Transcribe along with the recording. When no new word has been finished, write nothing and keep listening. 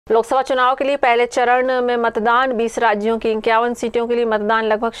लोकसभा चुनाव के लिए पहले चरण में मतदान 20 राज्यों की 51 सीटों के लिए मतदान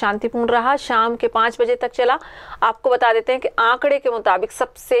लगभग शांतिपूर्ण रहा। शाम के 5 बजे तक चला। आपको बता देते हैं कि आंकड़े के मुताबिक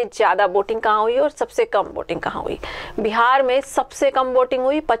सबसे ज्यादा वोटिंग कहां हुई और सबसे कम वोटिंग कहां हुई। बिहार में सबसे कम वोटिंग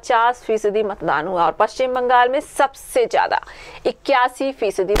हुई, 50% मतदान हुआ और पश्चिम बंगाल में सबसे ज्यादा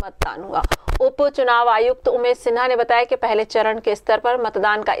 81% मतदान हुआ। उप चुनाव आयुक्त उमेश सिन्हा ने बताया कि पहले चरण के स्तर पर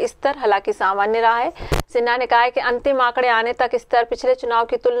मतदान का स्तर हालांकि सामान्य रहा है। सिन्हा ने कहा है कि अंतिम आंकड़े आने तक स्तर पिछले चुनाव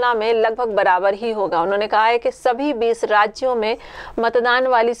की तुलना में लगभग बराबर ही होगा। उन्होंने कहा है कि सभी 20 राज्यों में मतदान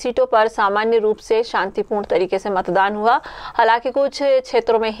वाली सीटों पर सामान्य रूप से शांतिपूर्ण तरीके से मतदान हुआ। हालांकि कुछ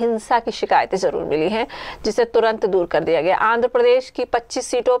क्षेत्रों में हिंसा की शिकायतें जरूर मिली हैं, जिसे तुरंत दूर कर दिया गया। आंध्र प्रदेश की 25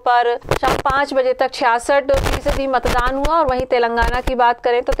 सीटों पर शाम 5 बजे तक 66% मतदान हुआ और वहीं तेलंगाना की बात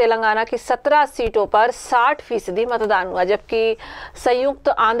करें तो तेलंगाना की 17 सीटों पर 60% मतदान हुआ, जबकि संयुक्त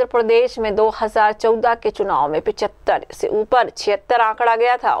आंध्र प्रदेश में 2014 के चुनाव में 75 से ऊपर 76 आंकड़ा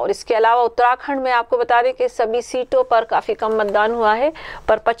गया था। और इसके अलावा उत्तराखंड में आपको बता दें कि सभी सीटों पर काफी कम मतदान हुआ है,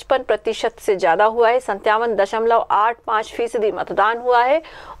 पर 55% से ज्यादा हुआ है। 57.85% मतदान हुआ है।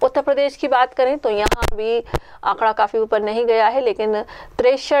 उत्तर प्रदेश की बात करें तो यहाँ भी आंकड़ा काफी ऊपर नहीं गया है, लेकिन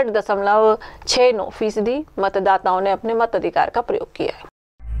 63.69% मतदाताओं ने अपने मताधिकार का प्रयोग किया है।